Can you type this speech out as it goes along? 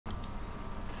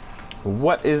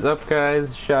What is up,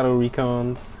 guys? Shadow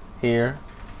Recons here.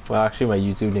 Well, actually, my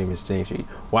YouTube name is changed.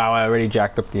 Wow, I already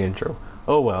jacked up the intro.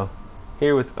 Oh well.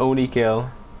 Here with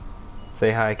oni-kell.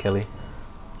 Say hi, Kelly.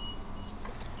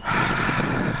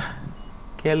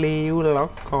 Kelly, you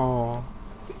loco.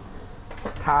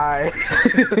 Hi.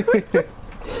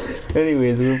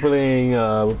 Anyways, we're playing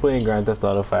Grand Theft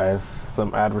Auto 5,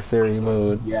 some adversary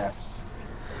modes. Yes.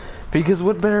 Because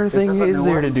what better thing is there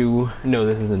one? to do? No,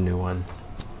 this is a new one.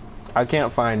 I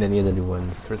can't find any of the new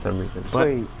ones for some reason. But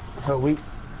Wait, so we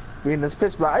in this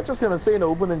pitch black. I just gonna stay in the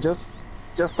open and just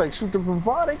like shoot them from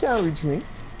far. They can't reach me.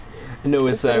 no,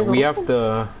 it's that we have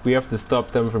open. to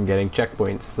stop them from getting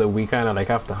checkpoints. So we kind of like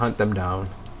have to hunt them down.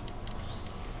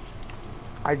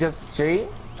 I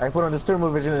put on this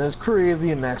thermal vision and it's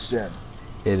crazy in next gen.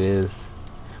 It is,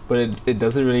 but it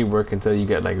doesn't really work until you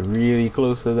get like really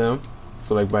close to them.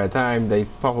 So like by the time they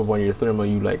pop up on your thermal,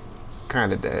 you like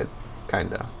kind of dead,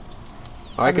 kinda.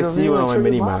 Oh, I can see you on my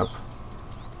mini map.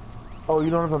 Oh, you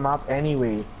don't have a map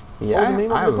anyway. Yeah, oh, the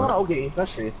name I of the have. corner? Okay,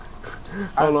 that's shit.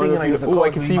 I How was long thinking have like you? it was a Oh, Call I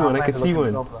of can Duty see one. map, I can see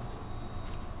one.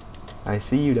 I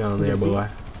see you down there, see? boy.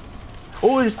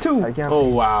 Oh, there's two. I can't Oh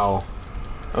see. wow.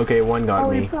 Okay, one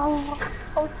got me. Oh,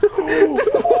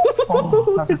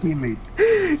 that's a teammate.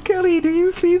 Kelly, do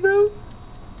you see them?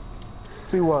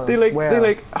 See what? They like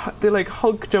Where? they like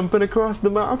Hulk jumping across the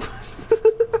map.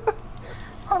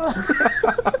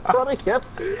 How they get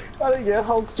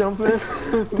Hulk jumping?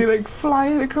 They like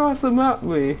flying across the map,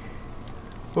 way.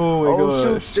 Oh my god. Oh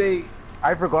shoot, Jay!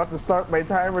 I forgot to start my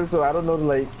timer, so I don't know to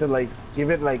like give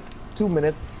it like 2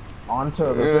 minutes onto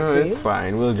the 15. It's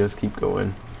fine. We'll just keep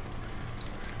going.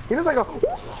 He just like a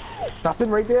that's him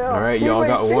right there. All right, y'all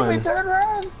got one. Teammate, turn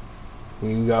around.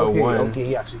 You got one. Okay,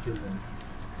 he actually killed him.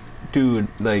 Dude,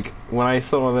 like when I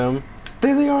saw them,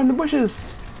 there they are in the bushes.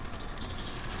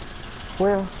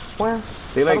 Where?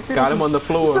 They like got him on the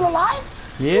floor. He's still alive?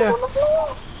 Yeah. He's on the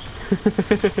floor.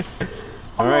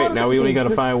 All right, now we only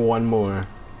gotta find one more.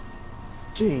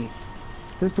 Gee,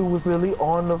 this dude was literally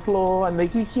on the floor and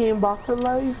like he came back to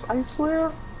life. I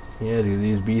swear. Yeah, dude,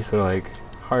 these beasts are like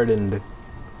hardened.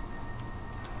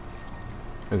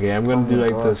 Okay, I'm gonna do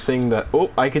like the thing that.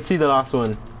 Oh, I could see the last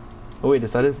one. Oh wait,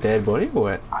 is that his dead body or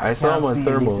what? I saw him on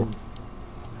thermal. Anything.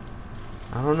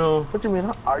 I don't know. What you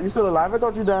mean? Are you still alive? I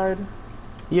thought you died.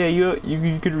 Yeah, you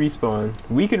could respawn.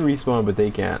 We can respawn, but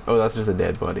they can't. Oh, that's just a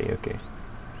dead body. Okay.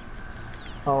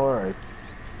 Alright.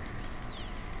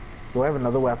 Do I have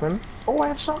another weapon? Oh, I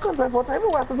have shotguns. I have all type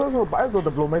of weapons. I was about to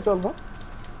blow myself up.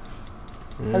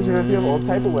 As you guys, you have all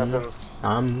type of weapons.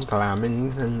 I'm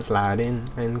climbing and sliding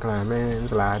and climbing and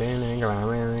sliding and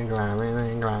climbing and climbing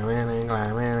and climbing and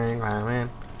climbing and climbing.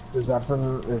 Is that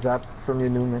from your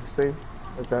new mixtape?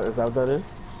 Is that what that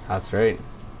is? That's right.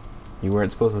 You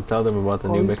weren't supposed to tell them about the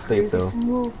new mixtape though.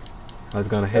 Smooth. I was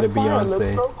gonna hit a Beyonce.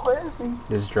 Looks Beyonce. so crazy.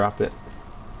 Just drop it.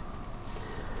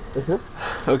 Is this?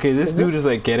 Okay, this dude is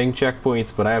like getting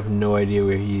checkpoints, but I have no idea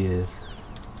where he is.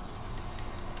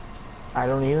 I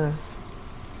don't either.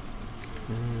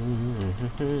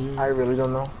 I really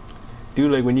don't know.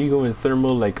 Dude, like when you go in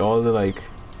thermal, like all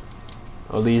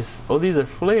these are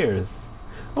flares.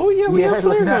 Oh yeah, we have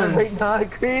flare guns. Right now,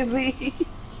 crazy.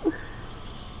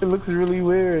 It looks really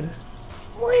weird.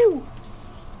 Woo.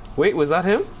 Wait, was that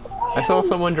him? I saw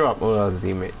someone drop. Oh, that was a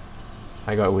teammate.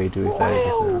 I got way too excited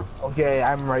just now. Okay,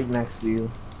 I'm right next to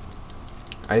you.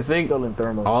 I think Still in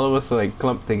thermal. all of us are like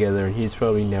clumped together, and he's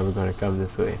probably never gonna come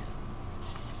this way.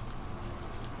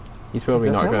 He's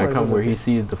probably not gonna come where he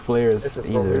sees the flares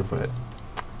either. But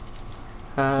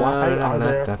why are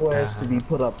there flares to be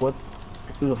put up? What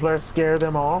do the flares scare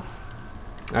them off?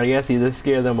 I guess either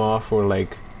scare them off or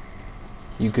like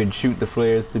you could shoot the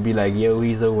flares to be like, yo,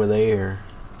 he's over there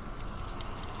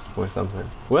or something.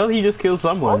 Well, he just killed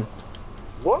someone.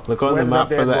 What? Look on the map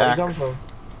for the axe.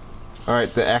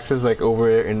 Alright, the axe is like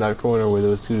over in that corner where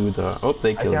those two dudes are. Oh,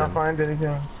 they killed him. I can't find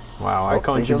anything. Wow, I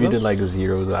contributed like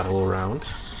 0 that whole round.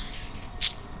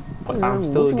 But I'm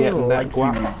still getting that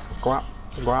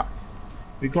guap.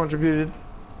 We contributed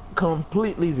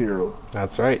completely 0.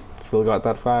 That's right. Still got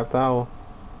that 5 towel.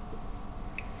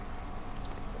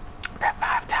 That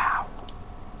 5 towel.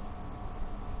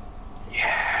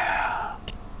 Yeah.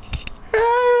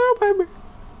 Yeah, baby.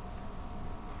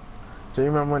 Do you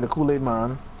remember when the Kool-Aid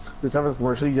man just have a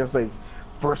commercial? He just like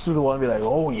burst through the wall and be like,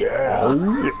 "Oh yeah."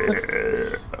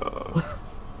 Oh,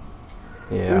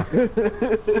 yeah. Yeah.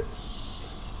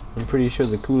 I'm pretty sure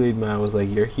the Kool-Aid man was like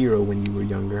your hero when you were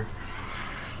younger.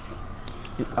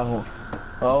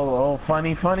 Oh,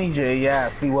 funny, Jay.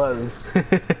 Yes, he was.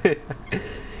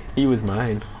 He was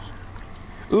mine.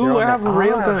 Ooh, I have a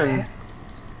railgun.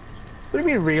 What do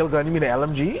you mean railgun? You mean an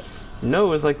LMG?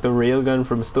 No, it's like the railgun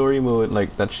from story mode,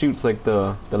 like that shoots like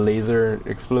the laser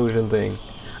explosion thing.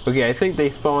 Okay, I think they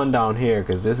spawned down here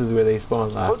because this is where they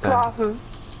spawned last time.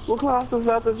 What class is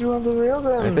that you have the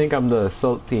railgun? I think I'm the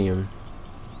assault team.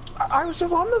 I was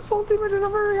just on the assault team. I didn't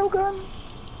have a railgun.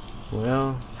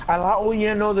 Well. Oh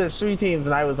yeah, no, there's 3 teams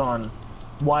and I was on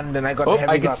one. Then I got the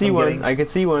heavy. I could see one. I could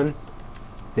see one.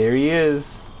 There he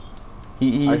is.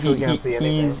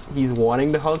 He's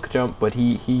wanting the Hulk jump, but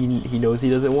he knows he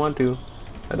doesn't want to.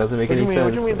 That doesn't make any sense.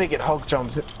 What do you mean they get Hulk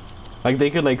jumps? Like they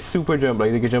could like super jump,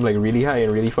 like they could jump like really high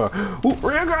and really far. Ooh,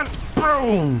 railgun!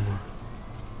 Boom!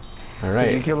 All right.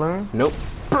 Did you kill him? Nope.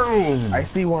 Boom! I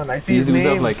see one. I see his name. These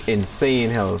dudes have like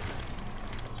insane health.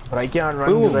 But I can't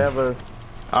run because I have a.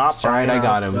 Alright, I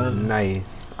got him. Gun.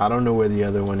 Nice. I don't know where the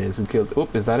other one is. Who killed?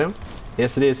 Oop, is that him?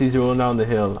 Yes, it is. He's rolling down the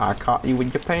hill. I caught you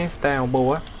with your pants down,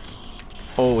 boy.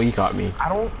 Oh, he caught me.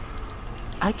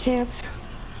 I can't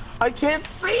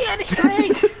see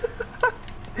anything.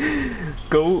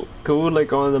 Go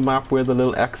like on the map where the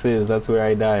little X is. That's where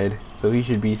I died. So he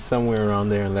should be somewhere around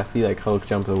there unless he like Hulk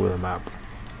jumps over the map.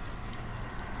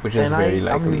 Which is very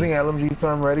likely. I'm using LMG, so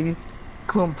I'm ready.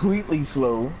 Completely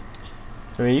slow.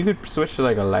 I mean, you could switch to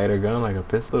like a lighter gun, like a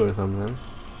pistol or something.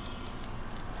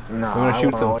 Nah, I'm gonna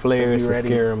shoot some flares to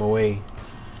scare him away.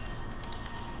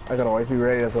 I gotta always be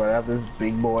ready. That's why I have this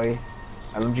big boy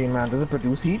LMG. Man, does it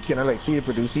produce heat? Can I like see it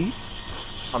produce heat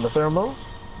on the thermal?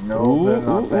 No, they're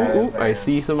not that. I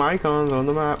see some icons on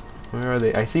the map. Where are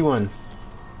they? I see one.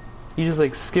 He just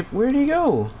like skipped. Where'd he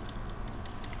go?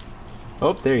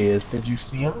 Oh, there he is. Did you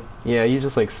see him? Yeah, he's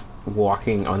just like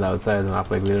walking on the outside of the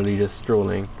map, like literally just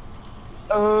strolling.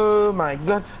 Oh my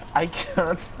god, I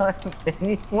can't find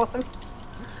anyone.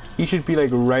 He should be like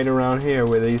right around here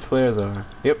where these flares are.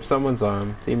 Yep, someone's on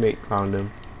him. Teammate found him.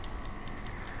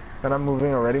 And I'm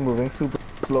moving super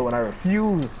slow, and I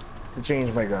refuse to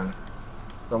change my gun.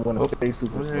 So I'm gonna stay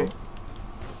super slow.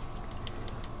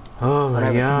 Oh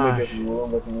my gosh.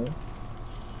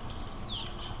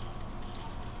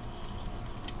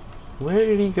 Where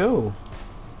did he go?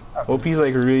 Hope he's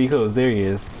like really close. There he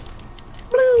is.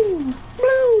 Blue!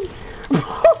 Blue!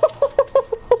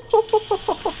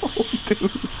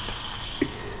 Dude.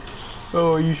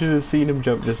 Oh, you should have seen him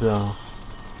jump just now.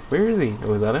 Where is he?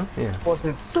 Oh, was that him? Yeah. Was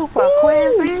it super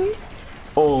crazy?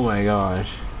 Oh my gosh.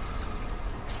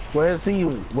 Where is he?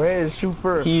 Where is shoot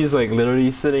first? He's like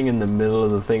literally sitting in the middle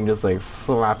of the thing, just like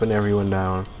slapping everyone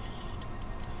down.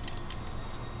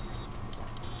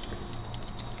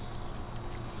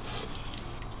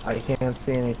 I can't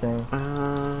see anything.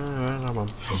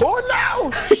 Oh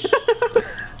no!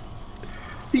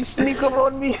 He sneaked up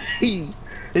on me.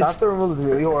 That thermal is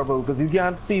really horrible because you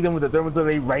can't see them with the thermal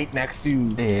delay right next to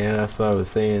you. Yeah, that's what I was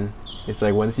saying. It's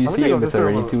like once you see him, it's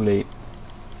already too late.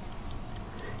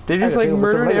 They're just like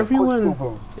murdering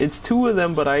everyone. It's 2 of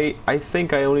them, but I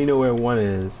think I only know where one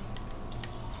is.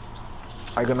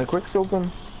 I'm gonna quick scope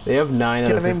him. They have 9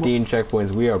 out of 15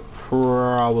 checkpoints. We are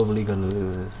probably gonna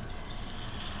lose.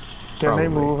 Can they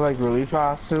move like really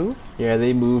fast too? Yeah,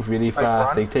 they move really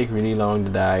fast. They take really long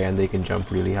to die, and they can jump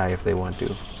really high if they want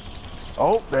to.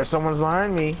 Oh, there's someone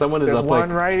behind me. Someone is there's up one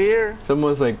like, right here.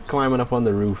 Someone's like climbing up on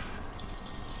the roof.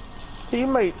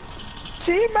 Teammate!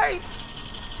 Teammate!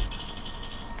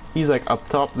 He's like up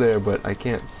top there, but I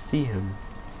can't see him.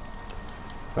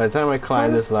 By the time I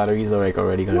climb this ladder, he's like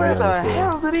already gonna be on the floor. Where the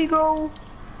hell did he go?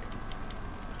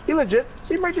 He legit.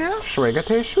 See him right there?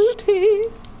 Shregate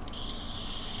shooty.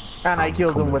 And I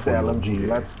killed him with the LMG.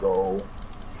 Let's go.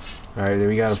 Alright, then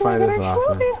we gotta find this last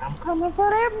one. I'm coming for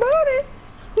that booty.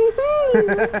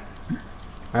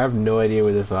 I have no idea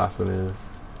where this last one is.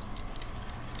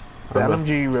 The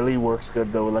LMG really works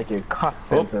good though, like it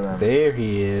cuts into them. There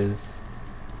he is.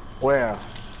 Where?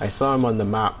 I saw him on the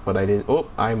map, but I didn't. Oh,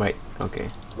 I might. Okay.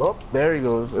 Oh, there he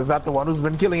goes. Is that the one who's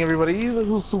been killing everybody?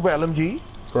 Who's super LMG?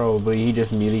 Probably. He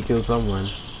just merely killed someone.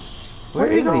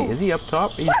 Where is he? Is he up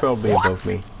top? He's probably above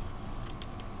me.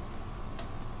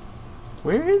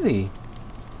 Where is he?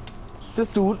 This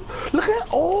dude. Look at.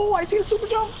 Oh, I see the super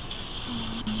jump.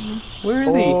 Where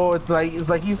is he? Oh, it's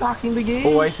like he's hacking the game.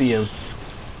 Oh, I see him.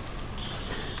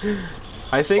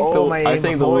 I think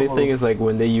the only thing is like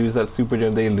when they use that super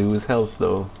jump, they lose health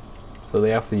though, so they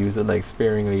have to use it like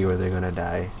sparingly or they're gonna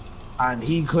die. And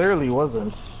he clearly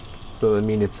wasn't. So I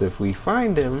mean, it's if we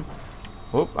find him.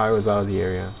 Oh, I was out of the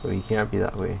area, so he can't be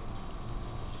that way.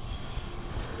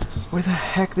 Where the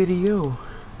heck did he go?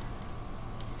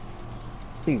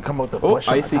 He can come out the bush.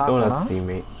 Oh, I see. Oh, that's a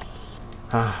teammate.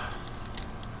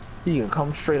 He can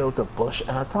come straight out the bush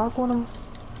and attack on us.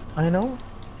 I know.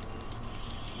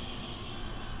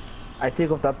 I take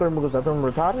off that thermal because that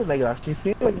thermal retarded and I can actually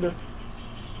see it like this.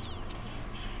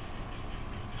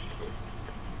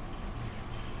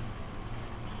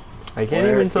 I can't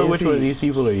even tell which one of these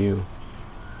people are you.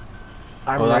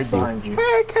 I'm right behind you.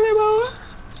 Hey, Cannibal!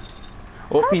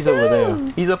 Oh, he's over there.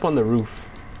 He's up on the roof.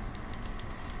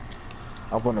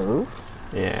 Up on the roof?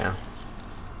 Yeah.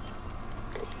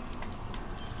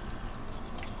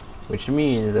 Which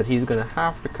means that he's gonna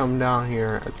have to come down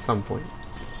here at some point.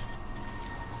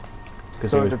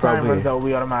 So if the time runs out,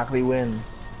 we automatically win.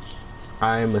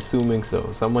 I'm assuming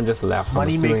so. Someone just left.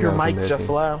 Moneymaker Mike just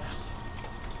left.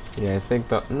 Yeah, I think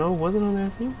that... No, wasn't on their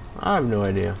team? I have no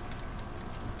idea.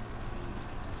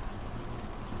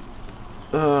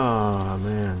 Oh,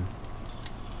 man.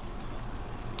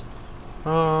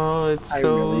 Oh, it's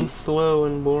so slow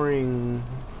and boring.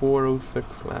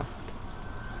 406 left.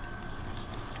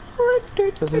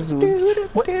 This is...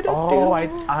 What? Oh, I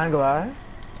ain't glad.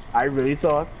 I really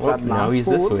thought that now he's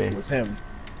this way. Was him.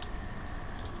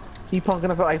 He punking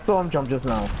us out. I saw him jump just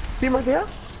now. See him right there?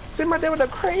 See him right there with the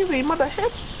crazy mother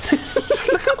hips?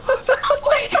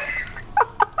 Wait!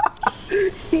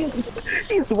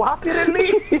 He's whopping at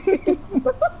me!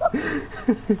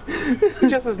 He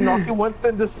just is knocking once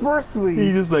and disperse me.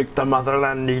 He just like, the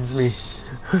motherland needs me.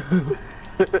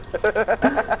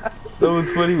 That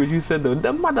was funny when you said though,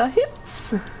 the mother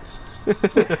hits.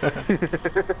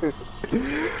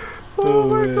 Oh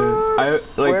my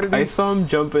god! I saw him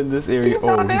jump in this area.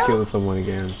 Oh, he killed someone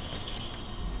again.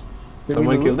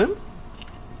 Someone killed him?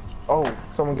 Oh,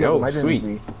 someone killed him. I didn't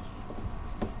see.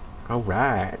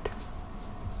 Alright.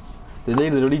 Did they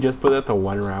literally just put that to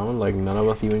 1 round? Like none of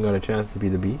us even got a chance to be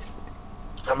the beast?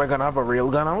 Am I gonna have a real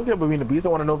gun? I don't care about being the beast. I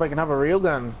wanna know if I can have a real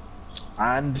gun.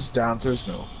 And the answer is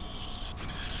no.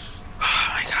 Oh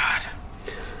my god.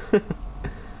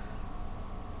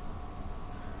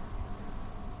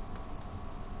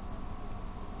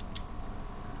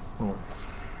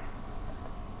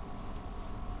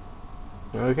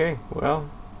 Okay, well.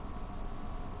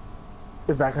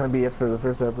 Is that gonna be it for the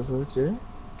first episode, Jay?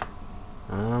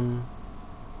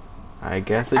 I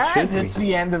guess it should be. It's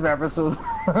the end of episode.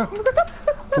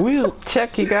 We'll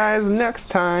check you guys next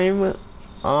time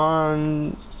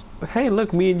on... Hey,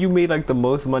 look, me and you made like the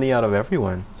most money out of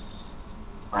everyone.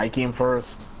 I came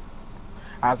first.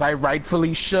 As I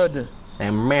rightfully should.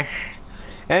 And meh.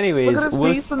 Anyways, look at this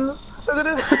piece and look at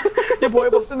it. Your boy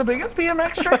busting the biggest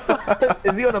BMX tricks.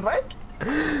 Is he on a bike?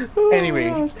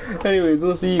 Anyways,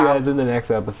 we'll see you guys in the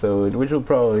next episode, which will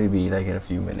probably be like in a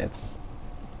few minutes.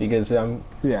 Because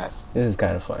this is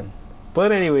kind of fun.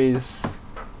 But anyways,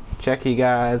 check you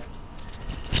guys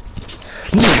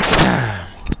next time.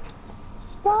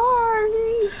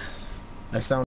 Bye. That sounds